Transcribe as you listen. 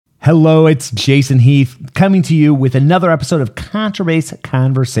Hello, it's Jason Heath coming to you with another episode of Contrabass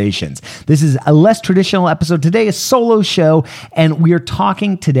Conversations. This is a less traditional episode. Today, a solo show, and we are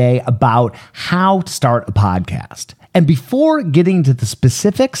talking today about how to start a podcast. And before getting to the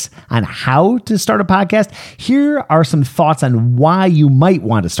specifics on how to start a podcast, here are some thoughts on why you might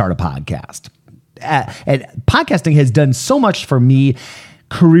want to start a podcast. And podcasting has done so much for me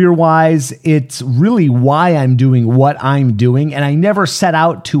career-wise. It's really why I'm doing what I'm doing, and I never set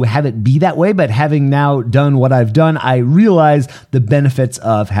out to have it be that way, but having now done what I've done, I realize the benefits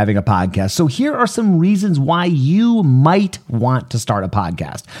of having a podcast. So here are some reasons why you might want to start a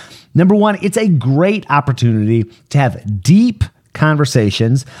podcast. Number one, it's a great opportunity to have deep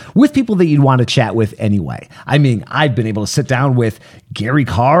conversations with people that you'd want to chat with anyway. I mean, I've been able to sit down with Gary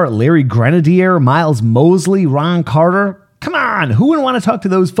Carr, Larry Grenadier, Miles Mosley, Ron Carter. Come on, who wouldn't want to talk to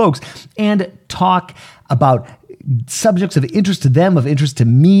those folks and talk about subjects of interest to them, of interest to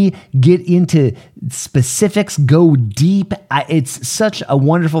me, get into specifics, go deep. It's such a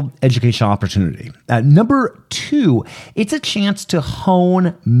wonderful educational opportunity. Number two, it's a chance to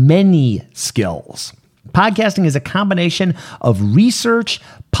hone many skills. Podcasting is a combination of research,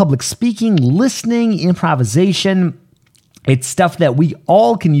 public speaking, listening, improvisation. It's stuff that we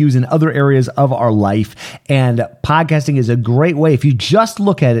all can use in other areas of our life, and podcasting is a great way. If you just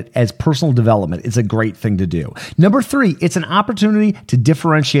look at it as personal development, it's a great thing to do. Number three, it's an opportunity to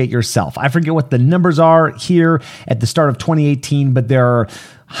differentiate yourself. I forget what the numbers are here at the start of 2018, but there are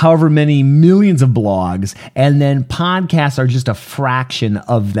however many millions of blogs, and then podcasts are just a fraction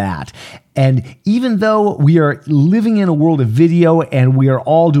of that. And even though we are living in a world of video and we are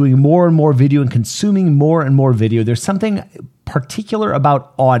all doing more and more video and consuming more and more video, there's something particular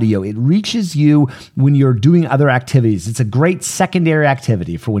about audio. It reaches you when you're doing other activities. It's a great secondary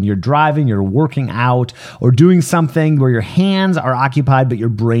activity for when you're driving, you're working out, or doing something where your hands are occupied but your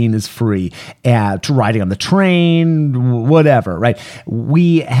brain is free, to riding on the train, whatever, right?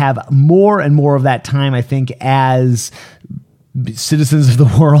 We have more and more of that time, I think, as citizens of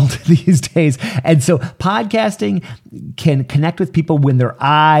the world these days. And so podcasting can connect with people when their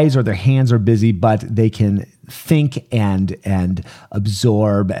eyes or their hands are busy, but they can think and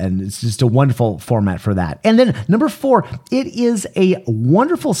absorb, and it's just a wonderful format for that. And then number four, it is a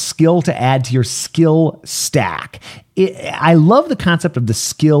wonderful skill to add to your skill stack. I love the concept of the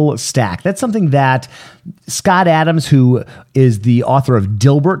skill stack. That's something that Scott Adams, who is the author of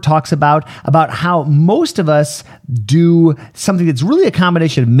Dilbert, talks about how most of us do something that's really a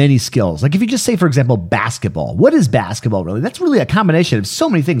combination of many skills. Like if you just say, for example, basketball. What is basketball really? That's really a combination of so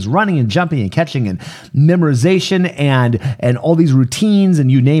many things: running and jumping and catching and memorization and all these routines and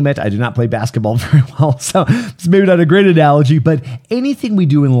you name it. I do not play basketball very well, so it's maybe not a great analogy, but anything we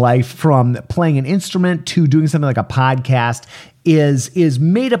do in life, from playing an instrument to doing something like a podcast, is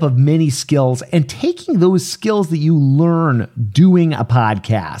made up of many skills, and taking those skills that you learn doing a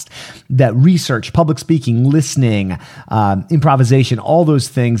podcast, that research, public speaking, listening, improvisation, all those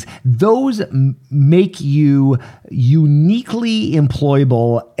things, those make you uniquely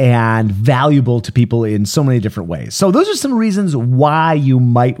employable and valuable to people in so many different ways. So those are some reasons why you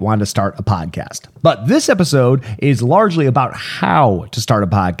might want to start a podcast. But this episode is largely about how to start a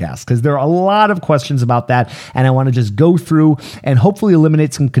podcast, because there are a lot of questions about that, and I want to just go through and hopefully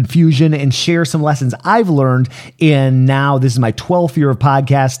eliminate some confusion and share some lessons I've learned in now. This is my 12th year of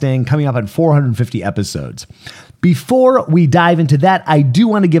podcasting, coming up on 450 episodes. Before we dive into that, I do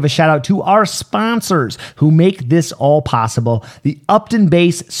want to give a shout out to our sponsors who make this all possible. The Upton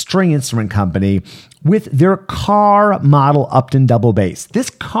Bass String Instrument Company with their car model Upton double bass. This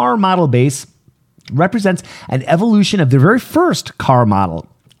car model bass represents an evolution of their very first car model,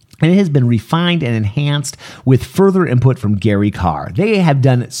 and it has been refined and enhanced with further input from Gary Carr. They have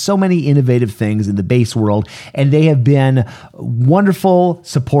done so many innovative things in the bass world, and they have been wonderful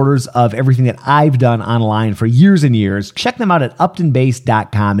supporters of everything that I've done online for years and years. Check them out at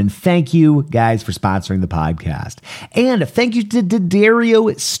uptonbass.com, and thank you guys for sponsoring the podcast. And thank you to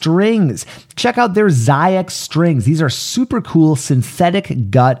D'Addario Strings. Check out their Zyx strings. These are super cool synthetic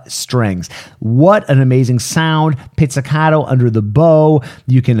gut strings. What an amazing sound. Pizzicato under the bow.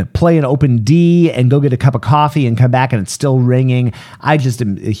 You can play an open D and go get a cup of coffee and come back and it's still ringing. I just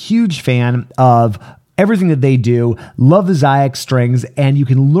am a huge fan of everything that they do. Love the Zyx strings, and you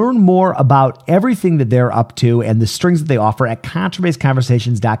can learn more about everything that they're up to and the strings that they offer at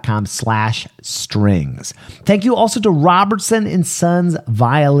contrabassconversations.com/strings. Thank you also to Robertson & Sons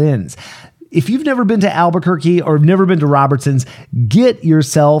Violins. If you've never been to Albuquerque or never been to Robertson's, get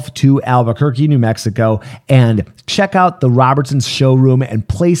yourself to Albuquerque, New Mexico, and check out the Robertson's showroom and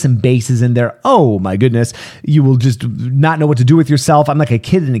play some basses in there. Oh my goodness, you will just not know what to do with yourself. I'm like a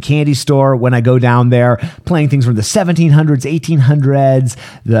kid in a candy store when I go down there, playing things from the 1700s, 1800s,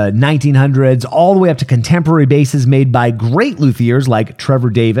 the 1900s, all the way up to contemporary basses made by great luthiers like Trevor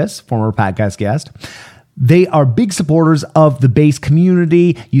Davis, former podcast guest. They are big supporters of the bass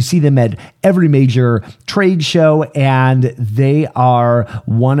community. You see them at every major trade show, and they are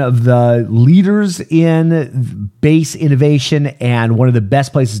one of the leaders in bass innovation and one of the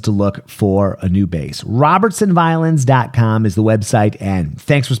best places to look for a new bass. RobertsonViolins.com is the website, and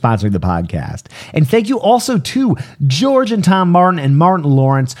thanks for sponsoring the podcast. And thank you also to George and Tom Martin and Martin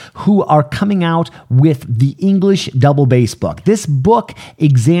Lawrence, who are coming out with the English double bass book. This book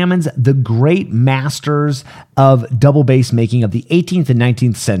examines the great masters of double bass making of the 18th and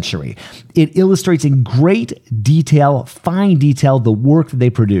 19th century. It illustrates in great detail, fine detail, the work that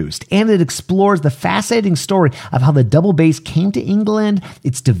they produced. And it explores the fascinating story of how the double bass came to England,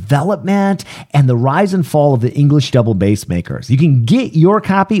 its development, and the rise and fall of the English double bass makers. You can get your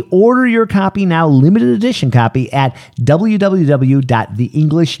copy, order your copy now, limited edition copy at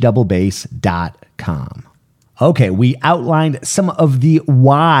www.theenglishdoublebass.com. Okay, we outlined some of the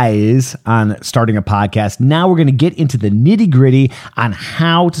whys on starting a podcast. Now we're going to get into the nitty-gritty on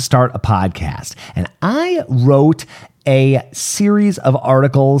how to start a podcast. And I wrote a series of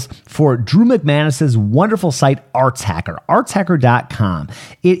articles for Drew McManus's wonderful site, Arts Hacker, artshacker.com.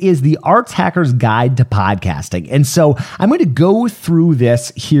 It is the Arts Hacker's Guide to Podcasting. And so I'm going to go through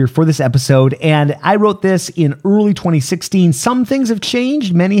this here for this episode. And I wrote this in early 2016. Some things have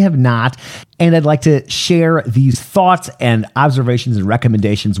changed, many have not. And I'd like to share these thoughts and observations and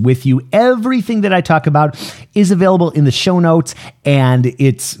recommendations with you. Everything that I talk about is available in the show notes, and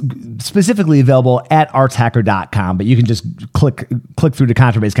it's specifically available at artshacker.com. But you can just click through to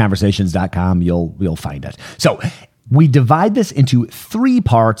contrabassconversations.com. You'll find it. So we divide this into 3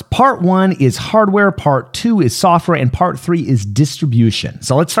 parts. Part 1 is hardware, part 2 is software, and part 3 is distribution.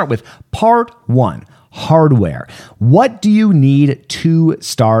 So let's start with part 1. Hardware. What do you need to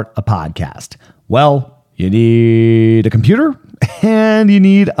start a podcast? Well, you need a computer and you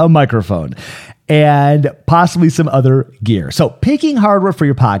need a microphone and possibly some other gear. So picking hardware for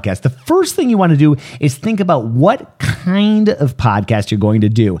your podcast, the first thing you want to do is think about what kind of podcast you're going to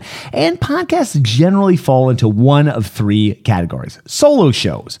do. And podcasts generally fall into one of 3 categories. Solo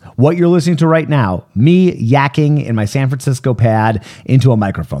shows, what you're listening to right now, me yakking in my San Francisco pad into a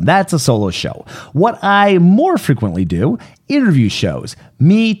microphone. That's a solo show. What I more frequently do, interview shows,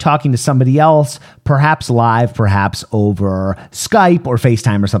 me talking to somebody else, perhaps live, perhaps over Skype or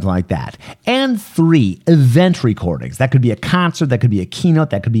FaceTime or something like that. And 3, event recordings. That could be a concert, that could be a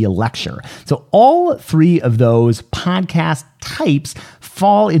keynote, that could be a lecture. So all 3 of those podcast types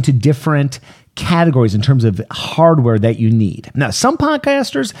fall into different categories in terms of hardware that you need. Now, some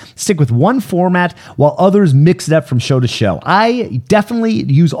podcasters stick with one format while others mix it up from show to show. I definitely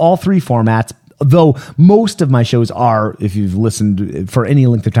use all 3 formats, though most of my shows are, if you've listened for any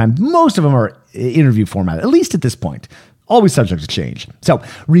length of time, most of them are interview format, at least at this point. Always subject to change. So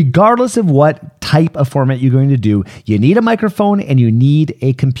regardless of what type of format you're going to do, you need a microphone and you need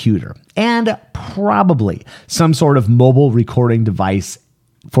a computer and probably some sort of mobile recording device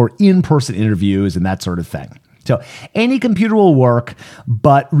for in-person interviews and that sort of thing. So any computer will work,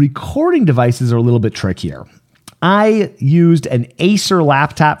 but recording devices are a little bit trickier. I used an Acer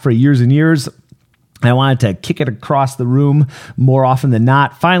laptop for years and years. I wanted to kick it across the room more often than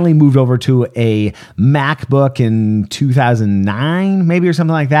not. Finally moved over to a MacBook in 2009, maybe, or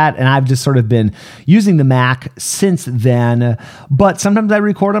something like that. And I've just sort of been using the Mac since then. But sometimes I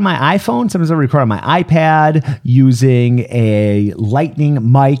record on my iPhone. Sometimes I record on my iPad using a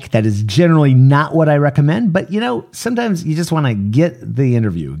Lightning mic. That is generally not what I recommend. But, sometimes you just want to get the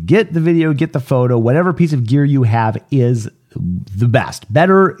interview, get the video, get the photo, whatever piece of gear you have is the best.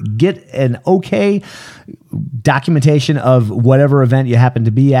 Better get an okay documentation of whatever event you happen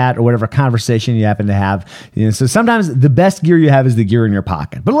to be at or whatever conversation you happen to have. So sometimes the best gear you have is the gear in your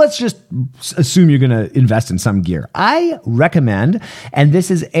pocket. But let's just assume you're going to invest in some gear. I recommend, and this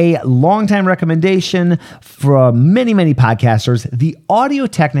is a long-time recommendation from many, many podcasters, the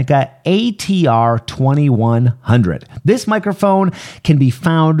Audio-Technica ATR 2100. This microphone can be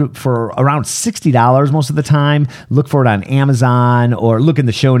found for around $60 most of the time. Look for it on Amazon or look in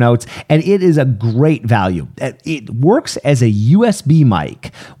the show notes, and it is a great value. value. It works as a USB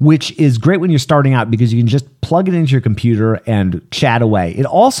mic, which is great when you're starting out because you can just plug it into your computer and chat away. It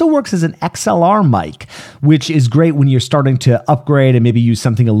also works as an XLR mic, which is great when you're starting to upgrade and maybe use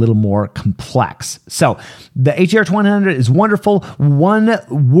something a little more complex. So the ATR 2100 is wonderful. One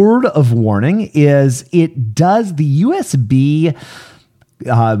word of warning is it does the USB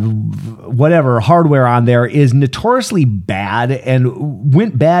whatever hardware on there is notoriously bad and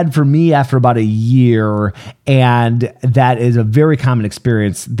went bad for me after about a year. And that is a very common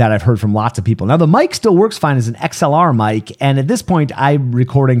experience that I've heard from lots of people. Now, the mic still works fine as an XLR mic. And at this point, I'm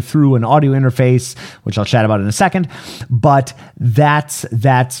recording through an audio interface, which I'll chat about in a second. But that's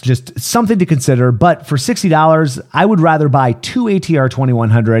just something to consider. But for $60, I would rather buy two ATR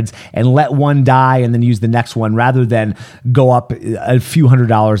 2100s and let one die and then use the next one rather than go up a few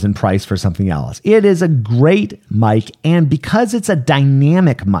 $100 in price for something else. It is a great mic, and because it's a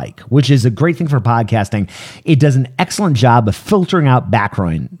dynamic mic, which is a great thing for podcasting, it does an excellent job of filtering out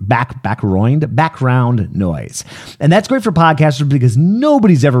background noise. And that's great for podcasters because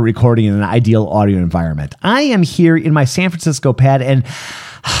nobody's ever recording in an ideal audio environment. I am here in my San Francisco pad, and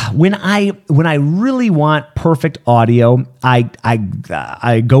when I really want perfect audio,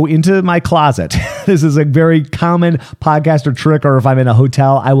 I go into my closet. This is a very common podcaster trick, or if I'm in a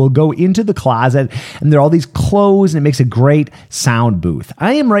hotel, I will go into the closet and there are all these clothes and it makes a great sound booth.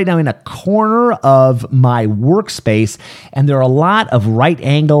 I am right now in a corner of my workspace and there are a lot of right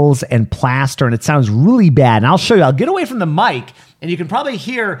angles and plaster and it sounds really bad. And I'll show you, I'll get away from the mic and you can probably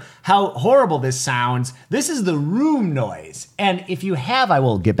hear how horrible this sounds. This is the room noise. And if you have, I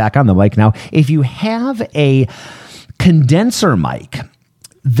will get back on the mic now. If you have a condenser mic,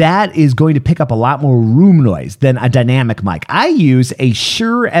 that is going to pick up a lot more room noise than a dynamic mic. I use a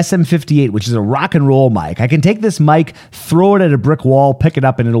Shure SM58, which is a rock and roll mic. I can take this mic, throw it at a brick wall, pick it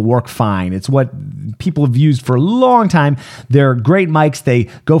up, and it'll work fine. It's what people have used for a long time. They're great mics. They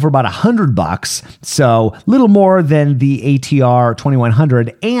go for about $100, so little more than the ATR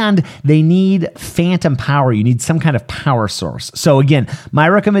 2100, and they need phantom power. You need some kind of power source. So again, my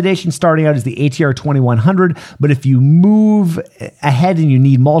recommendation starting out is the ATR 2100, but if you move ahead and you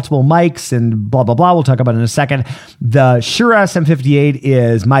need multiple mics and blah, blah, blah, we'll talk about it in a second. The Shure SM58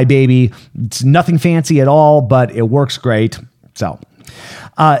 is my baby. It's nothing fancy at all, but it works great. So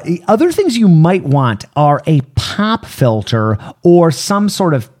other things you might want are a pop filter or some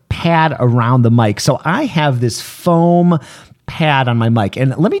sort of pad around the mic. So I have this foam pad on my mic.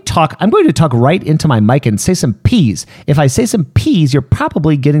 And let me talk, I'm going to talk right into my mic and say some P's. If I say some P's, you're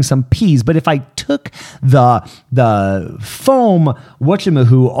probably getting some P's. But if I took the foam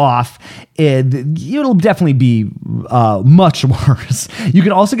whatchamahoo off, it'll definitely be much worse. You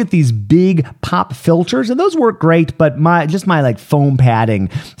can also get these big pop filters, and those work great, but my like foam padding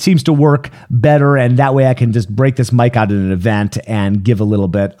seems to work better, and that way I can just break this mic out at an event and give a little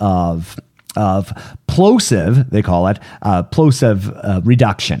bit of plosive, they call it, plosive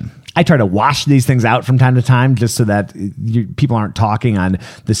reduction. I try to wash these things out from time to time just so that people aren't talking on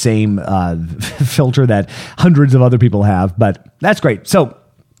the same filter that hundreds of other people have, but that's great. So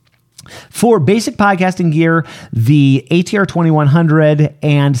for basic podcasting gear, the ATR 2100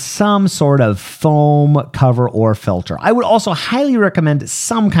 and some sort of foam cover or filter. I would also highly recommend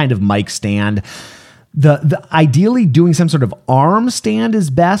some kind of mic stand. The ideally doing some sort of arm stand is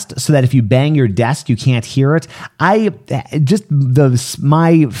best so that if you bang your desk, you can't hear it.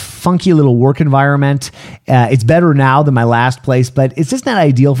 My funky little work environment, it's better now than my last place, but it's just not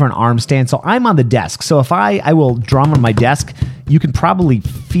ideal for an arm stand. So I'm on the desk. So if I will drum on my desk, you can probably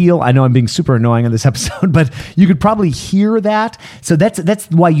feel, I know I'm being super annoying on this episode, but you could probably hear that. So that's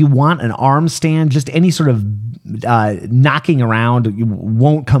why you want an arm stand. Just any sort of knocking around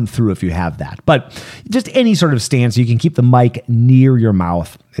won't come through if you have that. But just any sort of stand so you can keep the mic near your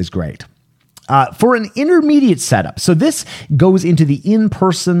mouth is great. For an intermediate setup, so this goes into the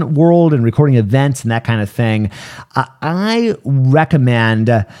in-person world and recording events and that kind of thing, I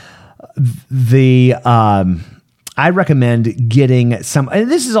recommend getting some,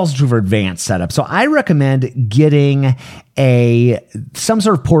 and this is also true for advanced setup. So I recommend getting some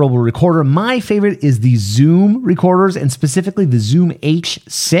sort of portable recorder. My favorite is the Zoom recorders, and specifically the Zoom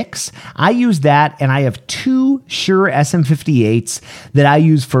H6. I use that, and I have two Shure SM58s that I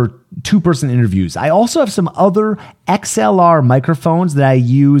use for two-person interviews. I also have some other XLR microphones that I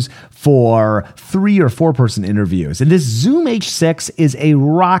use for 3 or 4-person interviews. And this Zoom H6 is a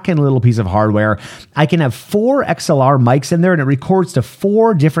rockin' little piece of hardware. I can have 4 XLR mics in there, and it records to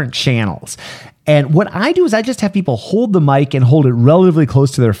 4 different channels. And what I do is I just have people hold the mic and hold it relatively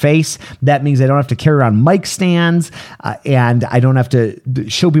close to their face. That means I don't have to carry around mic stands and I don't have to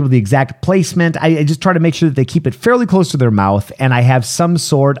show people the exact placement. I just try to make sure that they keep it fairly close to their mouth, and I have some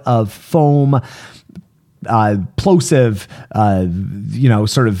sort of foam plosive,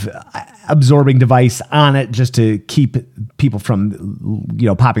 sort of absorbing device on it just to keep people from,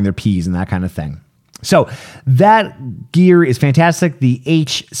 popping their peas and that kind of thing. So that gear is fantastic. The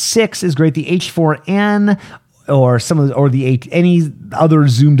H6 is great. The H4n any other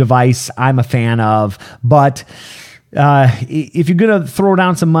Zoom device I'm a fan of, but if you're gonna throw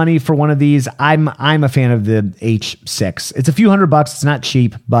down some money for one of these, I'm a fan of the H6. It's a few $100. It's not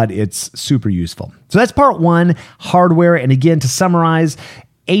cheap, but it's super useful. So that's part one, hardware. And again, to summarize,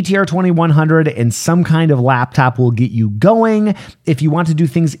 ATR 2100 and some kind of laptop will get you going. If you want to do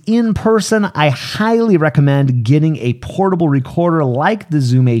things in person, I highly recommend getting a portable recorder like the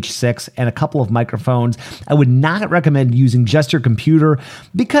Zoom H6 and a couple of microphones. I would not recommend using just your computer,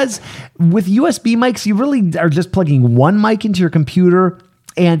 because with USB mics, you really are just plugging one mic into your computer.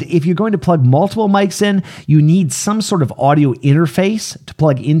 And if you're going to plug multiple mics in, you need some sort of audio interface to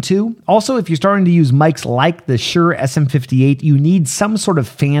plug into. Also, if you're starting to use mics like the Shure SM58, you need some sort of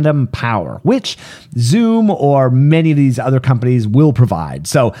phantom power, which Zoom or many of these other companies will provide.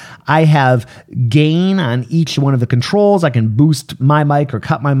 So I have gain on each one of the controls. I can boost my mic or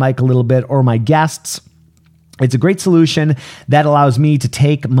cut my mic a little bit, or my guests. It's a great solution that allows me to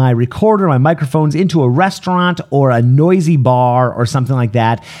take my recorder, my microphones into a restaurant or a noisy bar or something like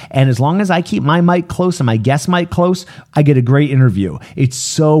that. And as long as I keep my mic close and my guest mic close, I get a great interview. It's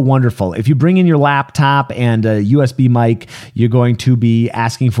so wonderful. If you bring in your laptop and a USB mic, you're going to be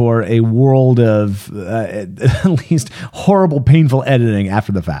asking for a world of at least horrible, painful editing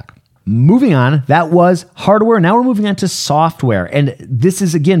after the fact. Moving on, that was hardware. Now we're moving on to software. And this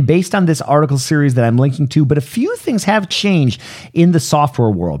is, again, based on this article series that I'm linking to, but a few things have changed in the software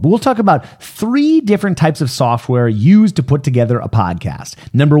world. But we'll talk about 3 different types of software used to put together a podcast.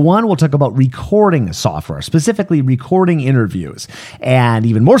 Number 1, we'll talk about recording software, specifically recording interviews, and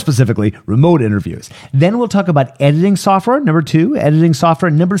even more specifically, remote interviews. Then we'll talk about editing software. Number 2, editing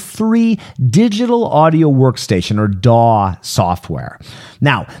software. Number 3, digital audio workstation or DAW software.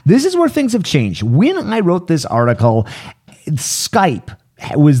 Now, this is where things have changed. When I wrote this article, Skype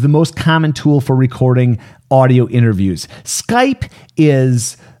was the most common tool for recording audio interviews. Skype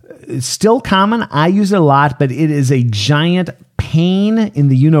is still common. I use it a lot, but it is a giant pain in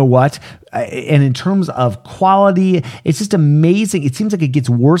the you-know-what. And in terms of quality, it's just amazing. It seems like it gets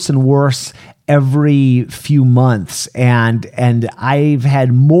worse and worse every few months. And I've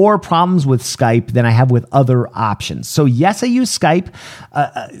had more problems with Skype than I have with other options. So yes, I use Skype.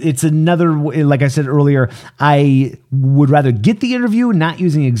 It's another, like I said earlier, I would rather get the interview not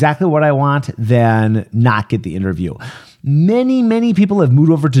using exactly what I want than not get the interview. Many people have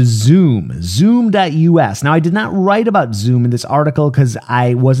moved over to Zoom, zoom.us. Now, I did not write about Zoom in this article because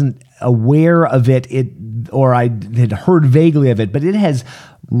I wasn't aware of it, or I had heard vaguely of it, but it has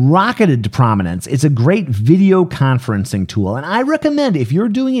rocketed to prominence. It's a great video conferencing tool, and I recommend, if you're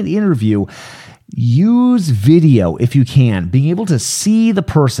doing an interview, use video if you can. Being able to see the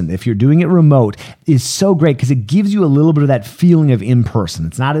person, if you're doing it remote, is so great because it gives you a little bit of that feeling of in-person.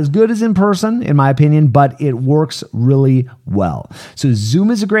 It's not as good as in-person, in my opinion, but it works really well. So Zoom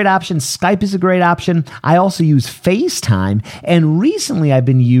is a great option. Skype is a great option. I also use FaceTime, and recently I've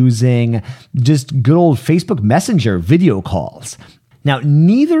been using just good old Facebook Messenger video calls. Now,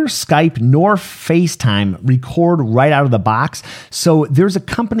 neither Skype nor FaceTime record right out of the box. So there's a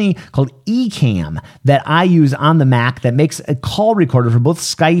company called Ecamm that I use on the Mac that makes a call recorder for both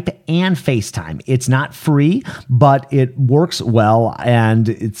Skype and FaceTime. It's not free, but it works well and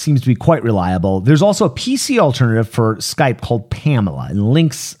it seems to be quite reliable. There's also a PC alternative for Skype called Pamela, and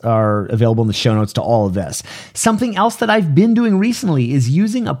links are available in the show notes to all of this. Something else that I've been doing recently is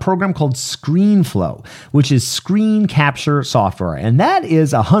using a program called ScreenFlow, which is screen capture software. And that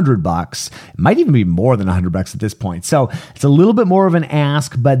is $100. It might even be more than $100 at this point. So it's a little bit more of an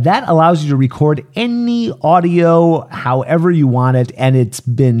ask, but that allows you to record any audio however you want it. And it's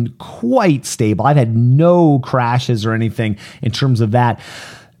been quite stable. I've had no crashes or anything in terms of that.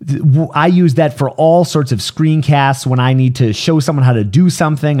 I use that for all sorts of screencasts. When I need to show someone how to do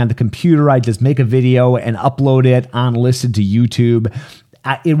something on the computer, I just make a video and upload it unlisted to YouTube.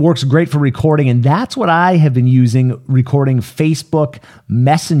 It works great for recording, and that's what I have been using recording Facebook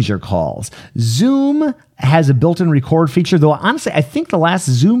Messenger calls. Zoom has a built-in record feature, though honestly, I think the last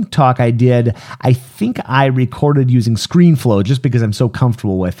Zoom talk I did, I think I recorded using ScreenFlow just because I'm so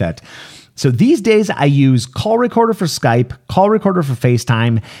comfortable with it. So these days I use Call Recorder for Skype, Call Recorder for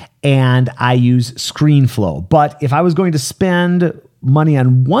FaceTime, and I use ScreenFlow. But if I was going to spend money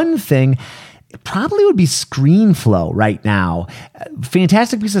on one thing, it probably would be ScreenFlow right now.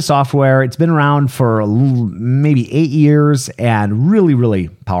 Fantastic piece of software. It's been around for maybe 8 years and really, really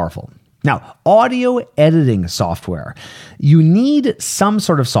powerful. Now, audio editing software. You need some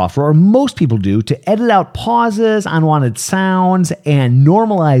sort of software, or most people do, to edit out pauses, unwanted sounds, and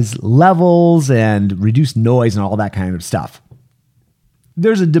normalize levels and reduce noise and all that kind of stuff.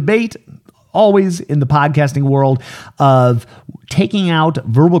 There's a debate always in the podcasting world of taking out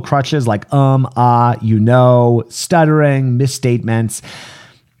verbal crutches like stuttering, misstatements.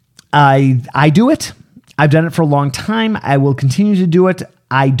 I do it. I've done it for a long time. I will continue to do it.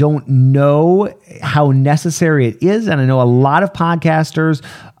 I don't know how necessary it is, and I know a lot of podcasters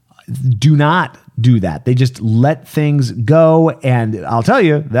do not do that. They just let things go, and I'll tell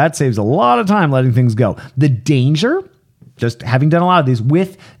you, that saves a lot of time letting things go. The danger, just having done a lot of these,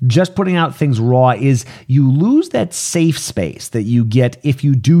 with just putting out things raw, is you lose that safe space that you get if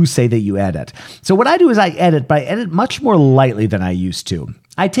you do say that you edit. So what I do is I edit, but I edit much more lightly than I used to.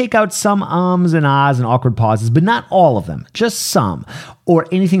 I take out some ums and ahs and awkward pauses, but not all of them, just some, or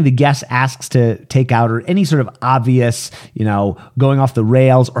anything the guest asks to take out, or any sort of obvious, going off the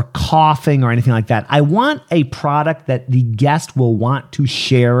rails or coughing or anything like that. I want a product that the guest will want to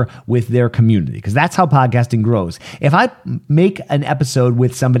share with their community, because that's how podcasting grows. If I make an episode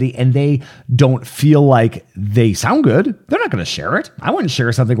with somebody and they don't feel like they sound good, they're not going to share it. I wouldn't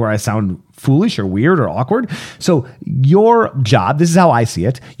share something where I sound foolish or weird or awkward. So your job, this is how I see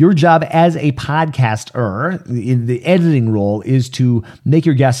it, your job as a podcaster in the editing role is to make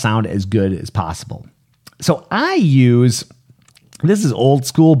your guests sound as good as possible. So this is old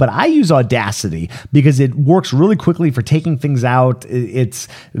school, but I use Audacity because it works really quickly for taking things out. It's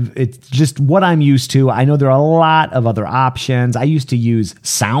just what I'm used to. I know there are a lot of other options. I used to use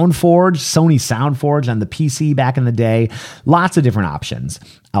SoundForge, Sony SoundForge on the PC back in the day. Lots of different options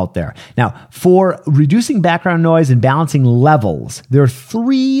out there. Now, for reducing background noise and balancing levels, there are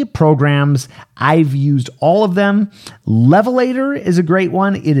 3 programs. I've used all of them. Levelator is a great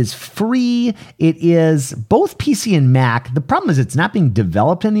one. It is free. It is both PC and Mac. The problem is it's not being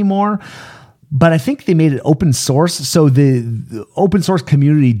developed anymore, but I think they made it open source. So the open source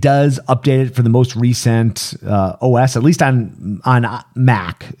community does update it for the most recent OS, at least on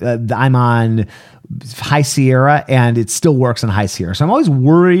Mac. I'm on High Sierra, and it still works on High Sierra. So I'm always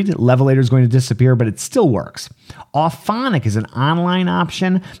worried Levelator is going to disappear, but it still works. Auphonic is an online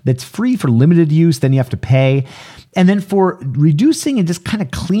option that's free for limited use. Then you have to pay. And then for reducing and just kind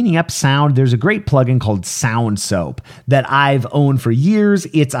of cleaning up sound, there's a great plugin called Sound Soap that I've owned for years.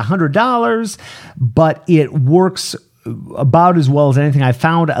 It's $100, but it works about as well as anything. I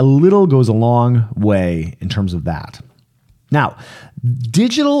found a little goes a long way in terms of that. Now,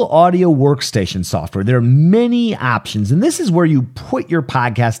 digital audio workstation software, there are many options, and this is where you put your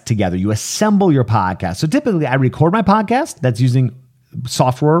podcast together. You assemble your podcast. So typically, I record my podcast. That's using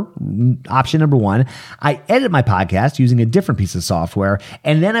software, option number 1. I edit my podcast using a different piece of software,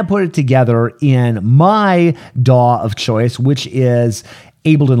 and then I put it together in my DAW of choice, which is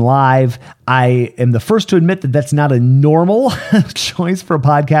Ableton Live. I am the first to admit that that's not a normal choice for a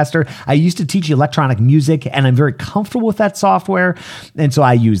podcaster. I used to teach electronic music, and I'm very comfortable with that software, and so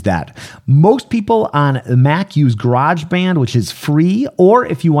I use that. Most people on Mac use GarageBand, which is free, or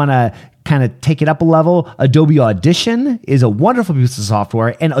if you want to kind of take it up a level, Adobe Audition is a wonderful piece of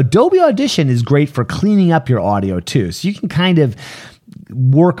software, and Adobe Audition is great for cleaning up your audio too. So you can kind of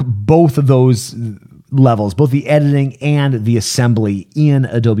work both of those levels, both the editing and the assembly in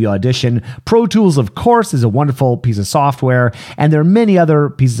Adobe Audition. Pro Tools, of course, is a wonderful piece of software, and there are many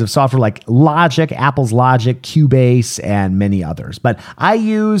other pieces of software like Logic, Apple's Logic, Cubase, and many others. But I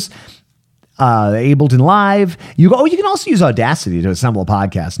use Ableton Live. You can also use Audacity to assemble a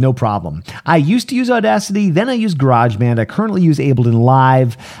podcast, no problem. I used to use Audacity, then I used GarageBand. I currently use Ableton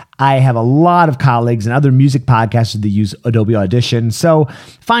Live. I have a lot of colleagues and other music podcasters that use Adobe Audition. So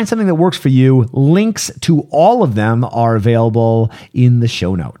find something that works for you. Links to all of them are available in the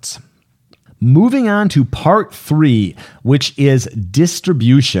show notes. Moving on to part 3, which is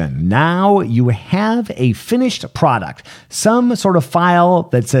distribution. Now you have a finished product, some sort of file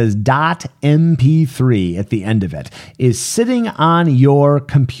that says .mp3 at the end of it is sitting on your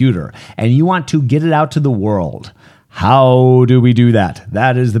computer, and you want to get it out to the world. How do we do that?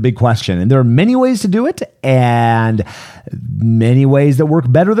 That is the big question. And there are many ways to do it and many ways that work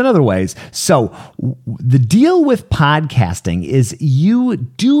better than other ways. So the deal with podcasting is you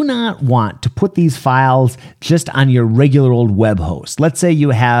do not want to put these files just on your regular old web host. Let's say you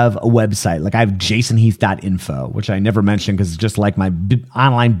have a website, like I have jasonheath.info, which I never mention because it's just like my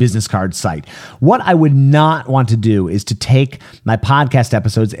online business card site. What I would not want to do is to take my podcast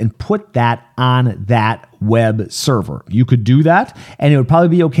episodes and put that on that web server. You could do that and it would probably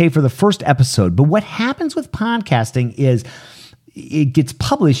be okay for the first episode. But what happens with podcasting is it gets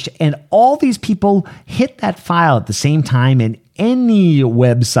published and all these people hit that file at the same time, and any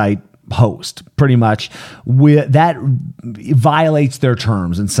website host pretty much that violates their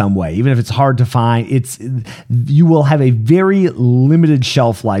terms in some way. Even if it's hard to find, you will have a very limited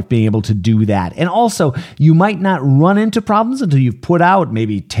shelf life being able to do that. And also, you might not run into problems until you've put out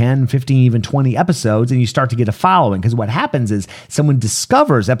maybe 10, 15, even 20 episodes and you start to get a following. Because what happens is someone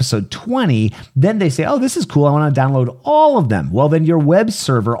discovers episode 20, then they say, oh, this is cool, I want to download all of them. Well, then your web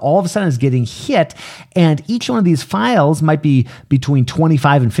server all of a sudden is getting hit, and each one of these files might be between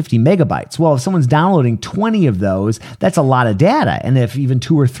 25 and 50 megabytes. Well, if someone's downloading 20 of those, that's a lot of data. And if even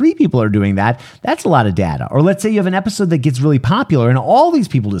 2 or 3 people are doing that, that's a lot of data. Or let's say you have an episode that gets really popular and all these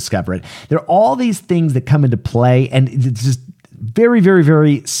people discover it. There are all these things that come into play, and it's just very, very,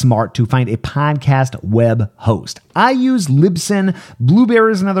 very smart to find a podcast web host. I use Libsyn.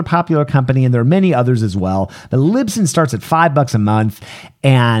 Blueberry is another popular company, and there are many others as well. But Libsyn starts at $5 a month,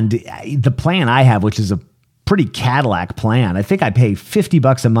 and the plan I have, which is a pretty Cadillac plan. I think I pay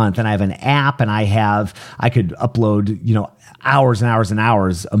 $50 a month, and I have an app, and I could upload, hours and hours and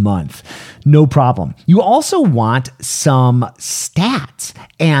hours a month. No problem. You also want some stats,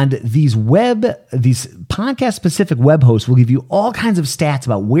 and these podcast specific web hosts will give you all kinds of stats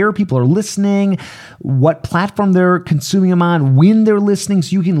about where people are listening, what platform they're consuming them on, when they're listening,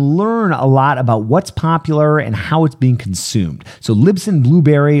 so you can learn a lot about what's popular and how it's being consumed. So Libsyn,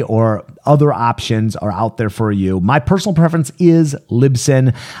 Blueberry, or other options are out there for you. My personal preference is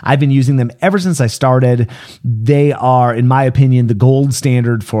Libsyn. I've been using them ever since I started. They are, in my opinion, the gold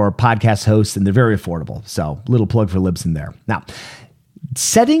standard for podcast hosts, and they're very affordable. So, little plug for Libsyn there. Now,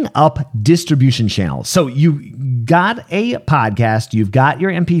 setting up distribution channels. So you got a podcast, you've got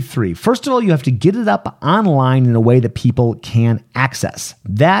your MP3. First of all, you have to get it up online in a way that people can access.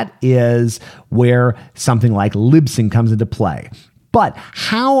 That is where something like Libsyn comes into play. But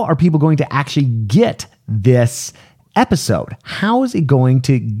how are people going to actually get this episode? How is it going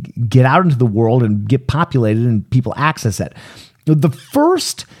to get out into the world and get populated and people access it? The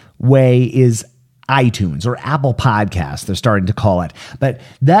first way is iTunes, or Apple Podcasts, they're starting to call it. But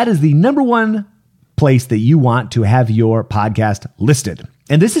that is the number one place that you want to have your podcast listed.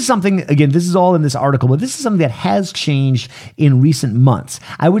 And this is something, again, this is all in this article, but this is something that has changed in recent months.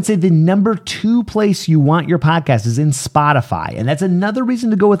 I would say the number 2 place you want your podcast is in Spotify. And that's another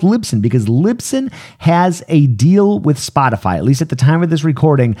reason to go with Libsyn, because Libsyn has a deal with Spotify, at least at the time of this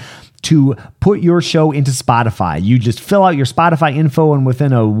recording, to put your show into Spotify. You just fill out your Spotify info, and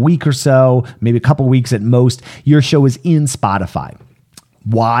within a week or so, maybe a couple weeks at most, your show is in Spotify.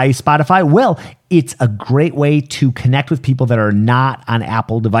 Why Spotify? Well, it's a great way to connect with people that are not on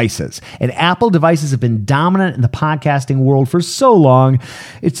Apple devices. And Apple devices have been dominant in the podcasting world for so long.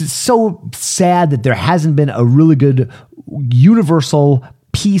 It's so sad that there hasn't been a really good universal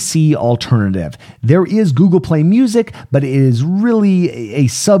PC alternative. There is Google Play Music, but it is really a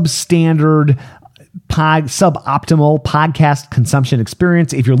substandard, suboptimal podcast consumption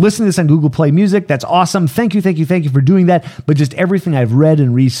experience. If you're listening to this on Google Play Music, that's awesome. Thank you for doing that. But just everything I've read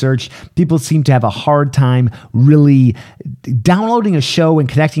and researched, people seem to have a hard time really downloading a show and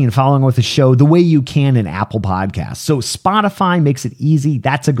connecting and following with the show the way you can in Apple Podcasts. So Spotify makes it easy.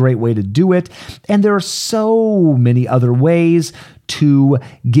 That's a great way to do it. And there are so many other ways to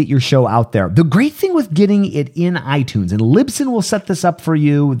get your show out there. The great thing with getting it in iTunes, and Libsyn will set this up for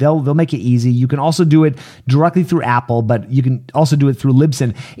you. They'll make it easy. You can also do it directly through Apple, but you can also do it through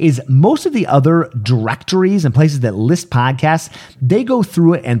Libsyn. Is most of the other directories and places that list podcasts, they go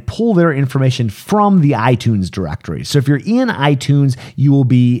through it and pull their information from the iTunes directory. So if you're in iTunes, you will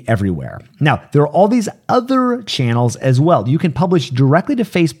be everywhere. Now, there are all these other channels as well. You can publish directly to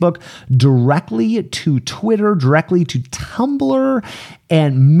Facebook, directly to Twitter, directly to Tumblr,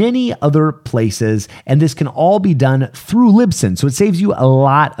 and many other places. And this can all be done through Libsyn. So it saves you a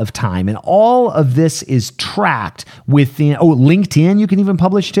lot of time. And all of this is tracked within, LinkedIn you can even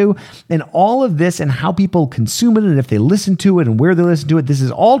publish to. And all of this and how people consume it and if they listen to it and where they listen to it, this is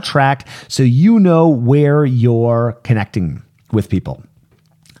all tracked so you know where you're connecting with people.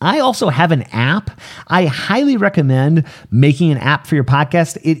 I also have an app. I highly recommend making an app for your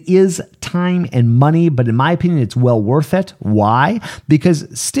podcast. It is time and money, but in my opinion, it's well worth it. Why? Because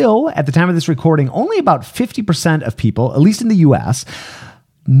still, at the time of this recording, only about 50% of people, at least in the US,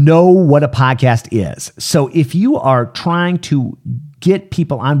 know what a podcast is. So if you are trying to get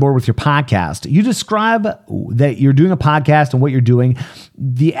people on board with your podcast, you describe that you're doing a podcast and what you're doing,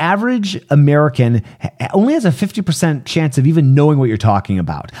 the average American only has a 50% chance of even knowing what you're talking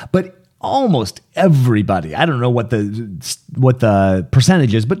about. But almost everybody, I don't know what the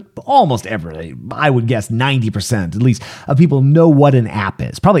percentage is, but almost everybody, I would guess 90% at least of people know what an app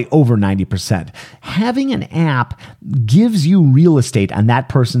is, probably over 90%. Having an app gives you real estate on that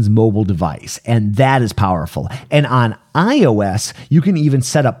person's mobile device, and that is powerful. And on iOS, you can even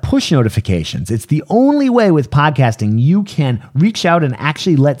set up push notifications. It's the only way with podcasting you can reach out and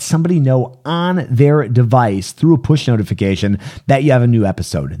actually let somebody know on their device through a push notification that you have a new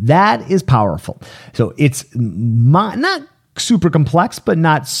episode. That is powerful. So it's not super complex, but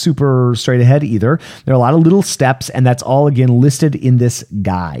not super straight ahead either. There are a lot of little steps, and that's all, again, listed in this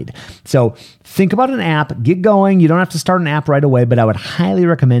guide. So think about an app, get going. You don't have to start an app right away, but I would highly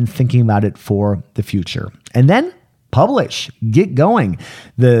recommend thinking about it for the future. And then publish, get going.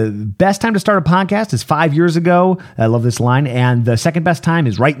 The best time to start a podcast is 5 years ago. I love this line. And the second best time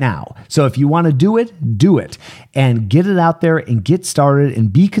is right now. So if you want to do it and get it out there and get started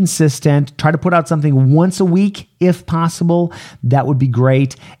and be consistent. Try to put out something once a week if possible. That would be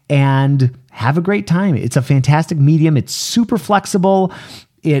great. And have a great time. It's a fantastic medium. It's super flexible.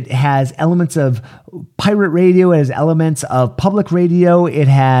 It has elements of pirate radio. It has elements of public radio.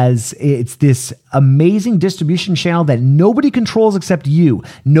 It's this amazing distribution channel that nobody controls except you.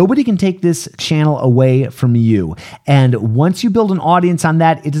 Nobody can take this channel away from you. And once you build an audience on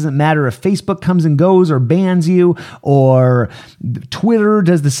that, it doesn't matter if Facebook comes and goes or bans you, or Twitter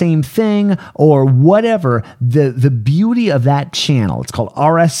does the same thing, or whatever. The beauty of that channel, it's called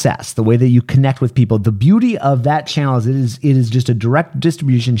RSS, the way that you connect with people. The beauty of that channel is it is just a direct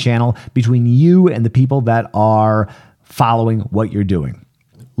distribution channel between you and the people that are following what you're doing.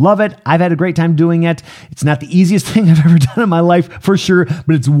 Love it. I've had a great time doing it. It's not the easiest thing I've ever done in my life for sure,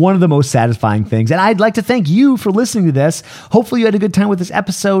 but it's one of the most satisfying things. And I'd like to thank you for listening to this. Hopefully you had a good time with this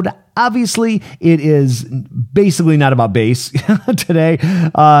episode. Obviously, it is basically not about bass today,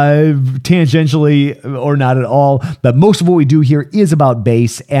 tangentially or not at all, but most of what we do here is about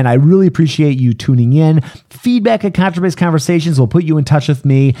bass, and I really appreciate you tuning in. Feedback at Contrabass Conversations will put you in touch with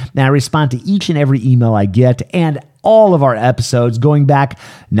me, and I respond to each and every email I get, and all of our episodes going back,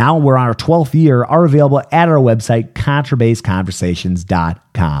 now we're on our 12th year, are available at our website,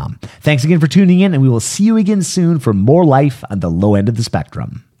 contrabassconversations.com. Thanks again for tuning in, and we will see you again soon for more life on the low end of the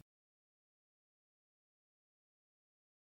spectrum.